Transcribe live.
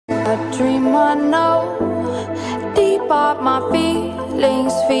a dream I know. Deep up my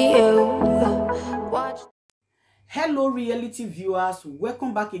feelings for you. Watch. Hello reality viewers,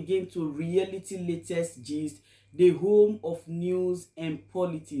 welcome back again to Reality Latest Gist, the home of news and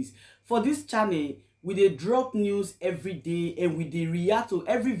politics. For this channel, we dey drop news every day and we dey react to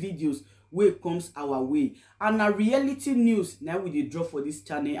every videos wey comes our way. And na reality news now we dey drop for this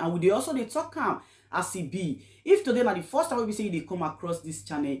channel, and we dey also dey talk am as e be. If today na the first time we say you dey come across this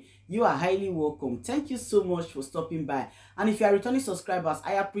channel, you are highly welcome. Thank you so much for stopping by. And if you are returning subscribers,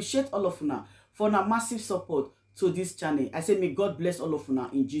 I appreciate all of una for una massive support to this channel. I say may God bless all of una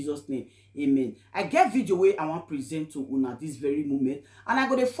in Jesus name. Amen. I get video wey I want present to una this very moment, and I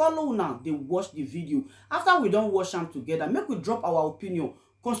go to follow una dey watch the video. After we don watch am together, make we drop our opinion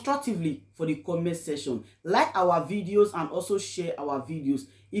constructively for the comment section. Like our videos and also share our videos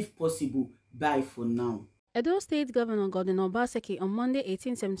if possible. Bye for now. Edo State Governor Godwin Obaseki on Monday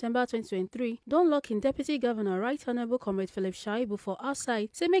 18 September 2023 don lock in Deputy Governor Right Honourable Comrade Philip Sèŕìøùśly for outside,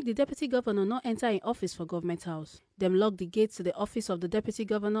 say make the Deputy Governor not enter in office for Government House. Dem lock the gates to the office of the Deputy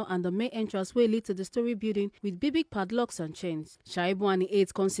Governor and the main entrance way lead to the story building with big padlocks and chains. Sèŕìøùśly and the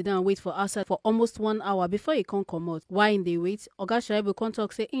aides come sit down and wait for outside for almost 1 hour before he come comot. While in dey wait, Oga Sèŕìøùśly come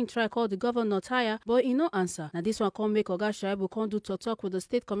talk say he try call the governor tire, but he no answer. Now this one come make Oga Sèírìøùśly come do talk with the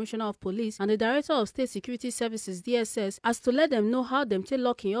State Commissioner of Police and the Director of State Security Services DSS as to let them know how them take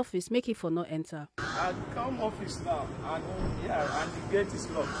lock in office, make it for no enter. I come office now, and and the gate is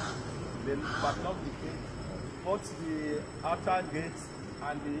locked. They padlock the gate, both the outer gate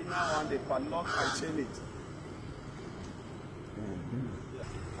and the inner one. They padlock and chain it.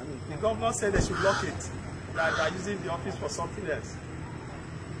 The governor said they should lock it. That they are using the office for something else.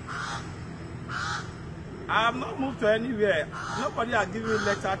 I have not moved to anywhere. Nobody has given me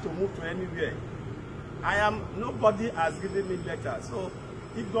letter to move to anywhere. Nobody has given me letter. So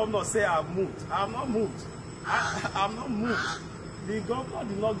if governor say I've moved, I have not moved. I'm not moved. The governor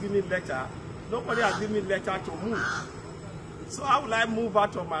did not give me letter. Nobody has given me letter to move. So how will I move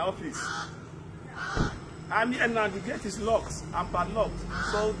out of my office? I'm here now, the gate is locked and padlocked.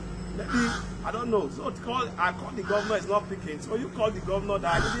 So maybe, I don't know. So I call the governor, is not picking. So you call the governor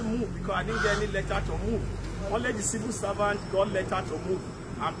that I didn't move because I didn't get any letter to move. Only the civil servant got letter to move.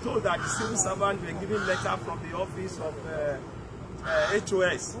 I'm told that the civil servant were given letter from the office of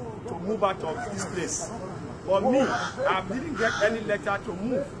HOS to move out of this place. But me, I didn't get any letter to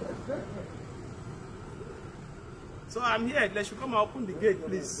move. So I'm here. They should come and open the gate,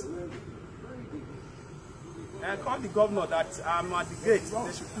 please. And call the governor that I'm at the gate.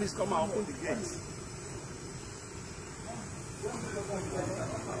 They should please come and open the gate.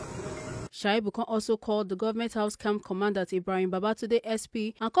 Sèŕìøùśly also called the Government House Camp Commandant Ibrahim Babatude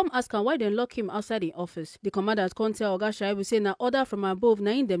SP and come ask him why they lock him outside in office. The commandant come tell Oga Sèŕìøùśly say na order from above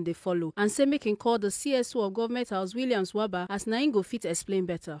na him dem dey follow, and say make him call the CSO of Government House Williams Waba as na him go fit explain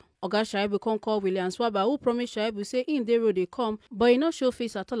better. Oga Sèírìøùśly come call Williams Waba, who promise Sèírìøùśly say in dey road dey come, but he no show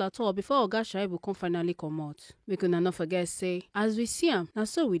face at all before Oga Sèírìøùśly come finally come out. Make una no forget say as we see am, na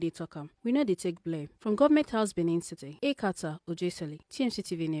so we dey talk am. We no dey take blame. From Government House Benin City, Obaseki, TMC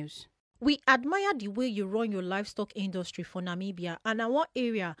TV News. We admire the way you run your livestock industry for Namibia, and our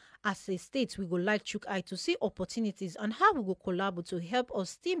area as a state we go like chook eye to see opportunities and how we go collaborate to help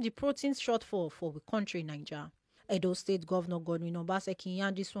us stem the protein shortfall for the country Nigeria. Edo State Governor Godwin Obaseki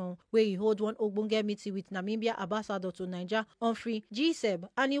yarn this one where he hold one ogbonge meeting with Namibia ambassador to Nigeria, Humphrey G.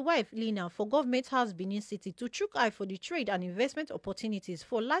 and his wife Lina for Government House Benin City to chook eye for the trade and investment opportunities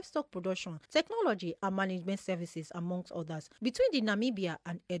for livestock production, technology and management services amongst others between the Namibia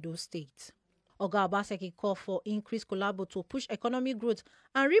and Edo State. Oga Obaseki call for increased collaboration to push economic growth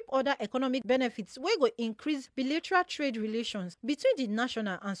and reap other economic benefits wey go increase bilateral trade relations between the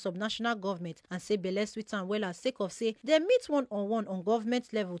national and subnational government, and say belle sweet am well as sake of say dem meet one-on-one on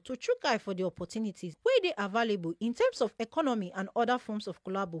government level to chook eye for the opportunities wey dey available in terms of economy and other forms of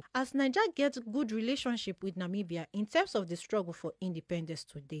collaboration as Naija get good relationship with Namibia in terms of the struggle for independence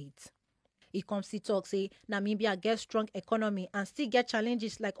to date. He comes to talk say Namibia gets strong economy and still get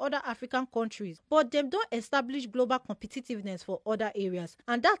challenges like other African countries, but them don't establish global competitiveness for other areas,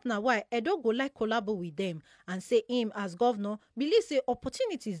 and that na why Edo go like collaborate with them, and say him as governor believe say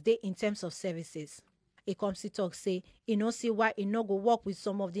opportunities dey in terms of services. He comes to talk say he no see why he no go work with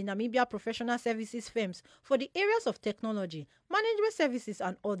some of the Namibia professional services firms for the areas of technology, management services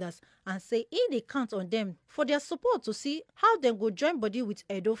and others, and say they count on them for their support to see how them go join body with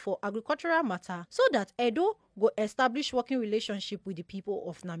Edo for agricultural matter so that Edo go establish working relationship with the people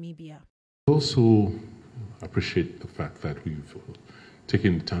of Namibia. I also appreciate the fact that we've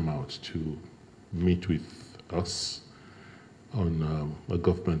taken the time out to meet with us on a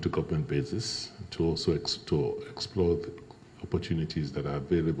government-to-government basis to also explore the opportunities that are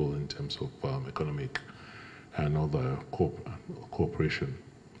available in terms of economic and other cooperation.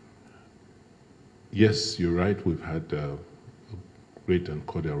 Yes, you're right, we've had a great and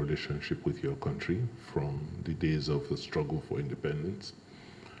cordial relationship with your country from the days of the struggle for independence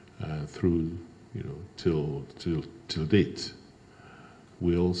through, till date.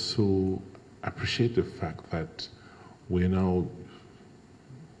 We also appreciate the fact that we're now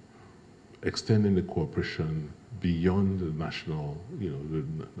extending the cooperation beyond the national, the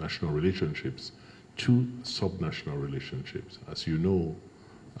national relationships to subnational relationships. As you know,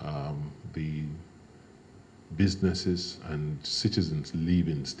 the businesses and citizens live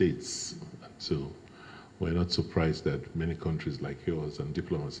in states. So we're not surprised that many countries like yours and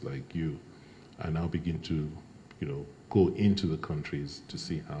diplomats like you are now beginning to, go into the countries to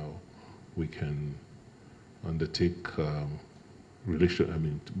see how we can undertake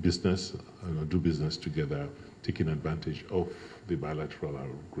business, do business together, taking advantage of the bilateral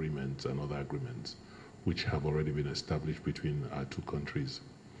agreements and other agreements which have already been established between our two countries.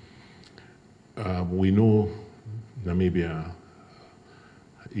 We know Namibia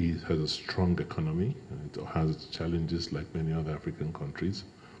has a strong economy. It has challenges like many other African countries,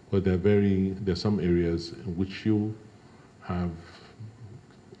 but there are some areas in which you have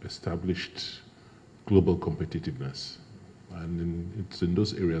established global competitiveness, and it's in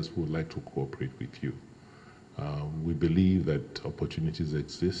those areas we would like to cooperate with you. We believe that opportunities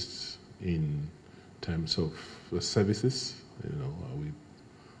exist in terms of services.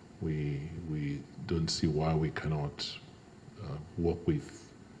 We don't see why we cannot work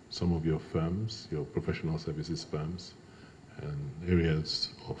with some of your firms, your professional services firms, and areas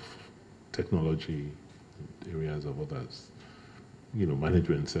of technology, areas of others,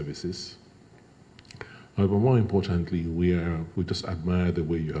 management services. But more importantly, we just admire the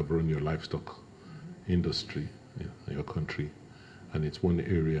way you have run your livestock industry in your country, and it's one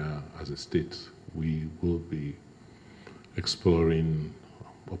area as a state we will be exploring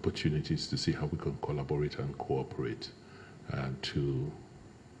opportunities to see how we can collaborate and cooperate to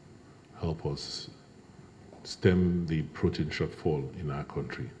help us stem the protein shortfall in our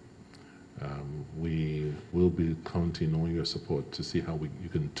country. We will be counting on your support to see how you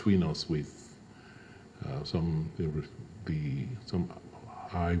can twin us with some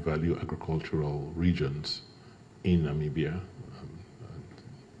high-value agricultural regions in Namibia,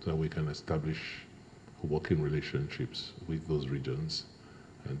 so we can establish working relationships with those regions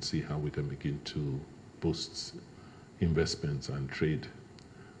and see how we can begin to boost investments and trade.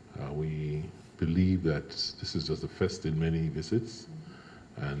 We believe that this is just the first in many visits,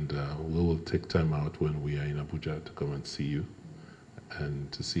 and we will take time out when we are in Abuja to come and see you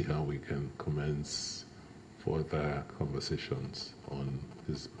and to see how we can commence further conversations on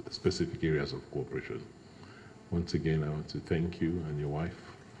these specific areas of cooperation. Once again, I want to thank you and your wife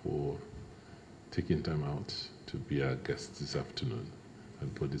for taking time out to be our guests this afternoon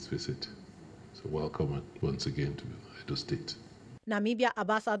and for this visit. So welcome once again to Edo State. Namibia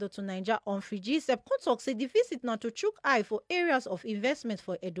ambassador to Nigeria on Fiji talk say the visit now to chook eye for areas of investment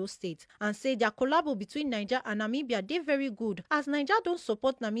for Edo State and say their collabo between Nigeria and Namibia they very good as Nigeria don't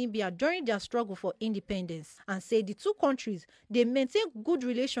support Namibia during their struggle for independence and say the two countries they maintain good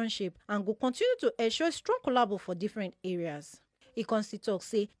relationship and will continue to ensure strong collabo for different areas. Talk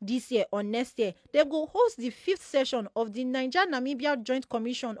say this year or next year, they will host the 5th session of the Nigeria-Namibia Joint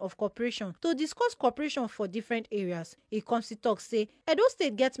Commission of Cooperation to discuss cooperation for different areas. Talk say Edo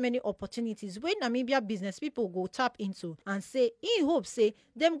State gets many opportunities where Namibia business people go tap into and say he hope say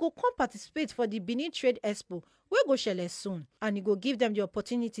them go come participate for the Benin Trade Expo where go shele soon and he go give them the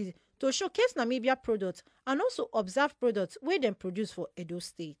opportunity to showcase Namibia products and also observe products where them produce for Edo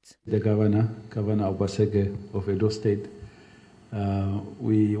State. The Governor Obaseki of Edo State,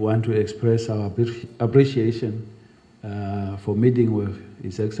 we want to express our appreciation for meeting with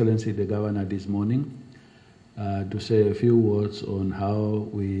His Excellency the Governor this morning to say a few words on how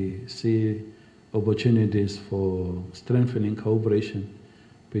we see opportunities for strengthening cooperation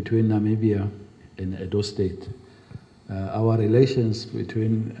between Namibia and Edo State. Our relations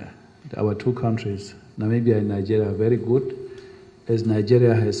between our two countries, Namibia and Nigeria, are very good, as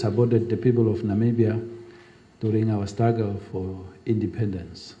Nigeria has supported the people of Namibia during our struggle for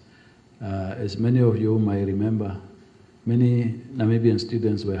independence. As many of you might remember, many Namibian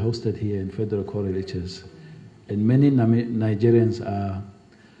students were hosted here in Federal Colleges, and many Nigerians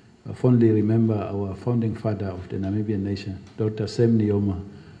fondly remember our founding father of the Namibian nation, Dr. Sem Nyoma,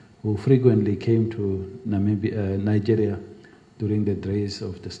 who frequently came to Nigeria during the days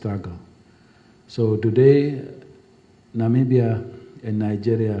of the struggle. So today, Namibia and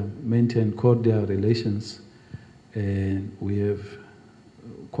Nigeria maintain cordial relations, and we have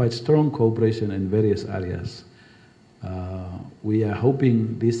quite strong cooperation in various areas. We are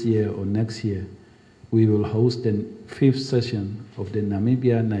hoping this year or next year we will host the 5th session of the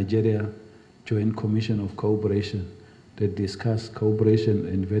Namibia-Nigeria Joint Commission of Cooperation that discuss cooperation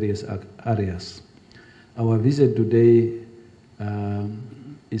in various areas. Our visit today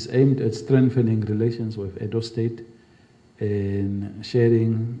is aimed at strengthening relations with Edo State and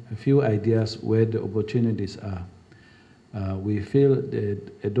sharing a few ideas where the opportunities are. We feel that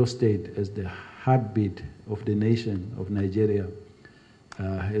Edo State, as the heartbeat of the nation of Nigeria,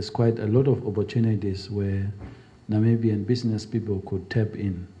 has quite a lot of opportunities where Namibian business people could tap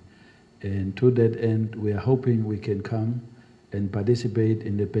in. And to that end, we are hoping we can come and participate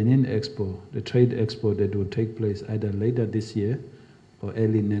in the Benin Expo, the trade expo that will take place either later this year or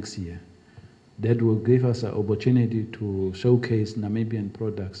early next year. That will give us an opportunity to showcase Namibian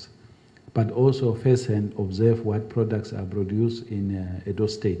products, but also firsthand observe what products are produced in Edo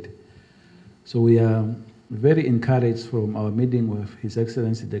State. So we are very encouraged from our meeting with His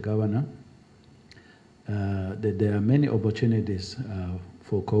Excellency the Governor that there are many opportunities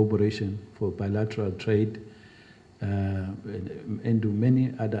for cooperation, for bilateral trade, into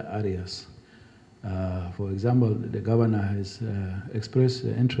many other areas. For example, the Governor has expressed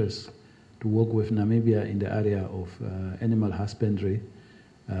interest to work with Namibia in the area of animal husbandry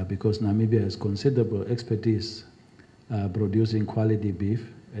because Namibia has considerable expertise producing quality beef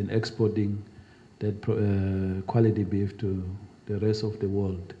and exporting that quality beef to the rest of the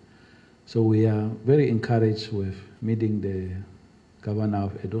world. So we are very encouraged with meeting the Governor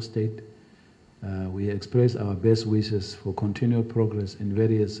of Edo State. We express our best wishes for continued progress in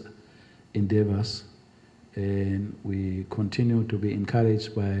various endeavors, and we continue to be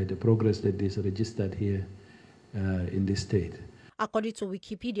encouraged by the progress that is registered here in this state. According to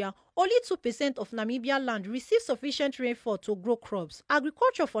Wikipedia, only 2% of Namibia land receives sufficient rainfall to grow crops.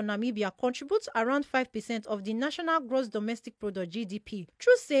 Agriculture for Namibia contributes around 5% of the national gross domestic product (GDP).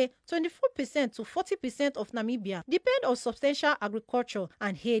 True say, 24% to 40% of Namibia depend on substantial agriculture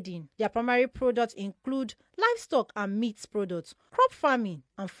and herding. Their primary products include livestock and meat products, crop farming,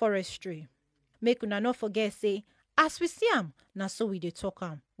 and forestry. Make una not forget say, as we see am, na so we dey talk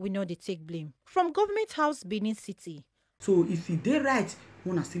am. We know they take blame. From Government House, Benin City. So if you dey right,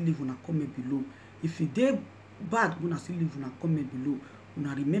 una still leave una comment below. If you dey bad, una still leave una comment below.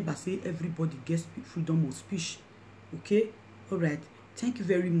 Una remember say everybody gets freedom of speech. Okay? Alright. Thank you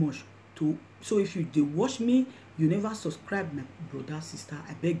very much. So if you dey watch me, you never subscribe, my brother, sister,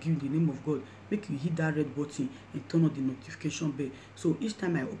 I beg you in the name of God, make you hit that red button and turn on the notification bell. So each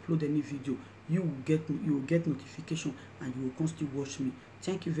time I upload any video, you will get notification and you will constantly watch me.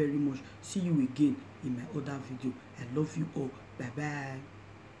 Thank you very much. See you again in my other video. I love you all. Bye bye.